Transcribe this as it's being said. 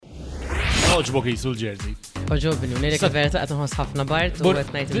joġbok jisu l-jersey. Oġobni, unirek verita għat nħos ħafna bart u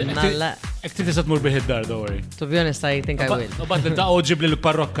għet najt il-nalla. Ek ti tista tmur bil-ħiddar, dawri. To be honest, I think I will. U bad li ta' oġib li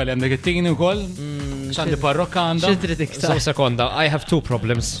l-parrokka li għandek it-tini u koll. Xandi parrokka għanda. Xidri tiktar. So sekonda, I have two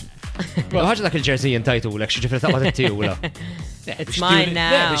problems. ħaġa dak il-jersey jintajtu l-ek, xieġifri taqbad it-tijula. It's mine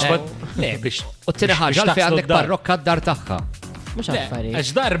now. Le, biex. U t-tini ħaġa għalfej għandek parrokka d-dar taħħa. Mux affarijiet. Għax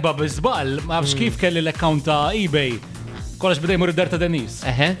darba bizbal, ma għafx kif kelli l-account ta' eBay. Kollox bidej mur id-dar ta' Denise.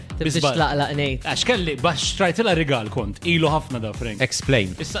 Biex laqlaq Nate. Għax kelli, bax trajtila rigal kont. Ilu ħafna da, Frank.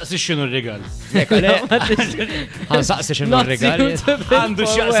 Explain. Issaqsi xinu r-rigal. Għansaqsi xinu r-rigal. Għandu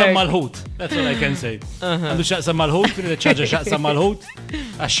xaqsam mal-ħut. That's all I can say. Għandu xaqsam mal-ħut, ċaġa xaqsam mal-ħut.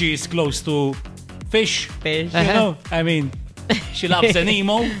 Għax she is close to fish. Fish. You know, I mean, she loves an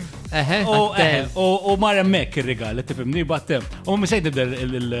emo. U marra mek il-rigal, tifimni, battem. U mi sejt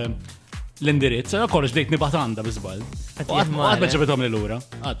l-indirizz, kollox dejt nibat għanda bizbal. Għad bħġabetom li l-ura.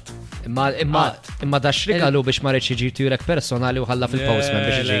 Imma da xrigalu biex marriċ iġirtijurek personali u ħalla fil-postman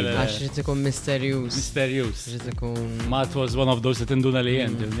biex iġirtijurek. Għax ġitikun mysterious. Mysterious. Ġitikun. Matt was one of those that induna li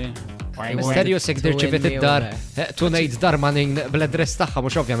jend, Mysterious jek dirċivit id-dar. Tunajt dar manin bl-adress taħħa,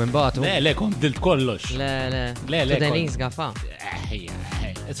 mux ovvja minn batu. Le, kont dilt kollox. Le. Denise Gafa.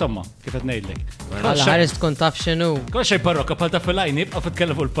 Insomma, kif qed ngħidlek. Alla ħares tkun taf x'inhu. Kolla xej parrokka bħal ta' filajni jibqa'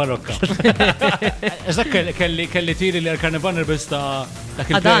 fitkellem fuq il-parrokka. Eżak kelli tiri li għal-karnivan irbis ta' dak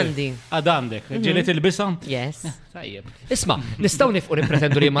Għadandi. Għadandek. Ġieliet il-bisa? Yes. Tajjeb. Isma, nistaw nifqu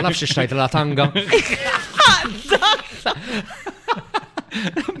nipretendu li ma nafx xtajt la tanga.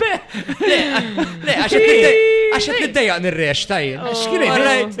 Le, għaxet niddejja nirrex tajjen.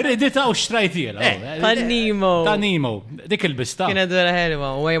 Ridita u xtrajtila. Ta' Nemo. Dik il-bista. Kienet vera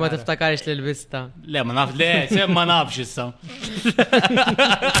ħelwa, u għaj ma tiftakarx li l-bista. Le, ma nafx issa.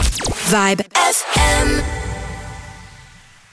 Vibe FM.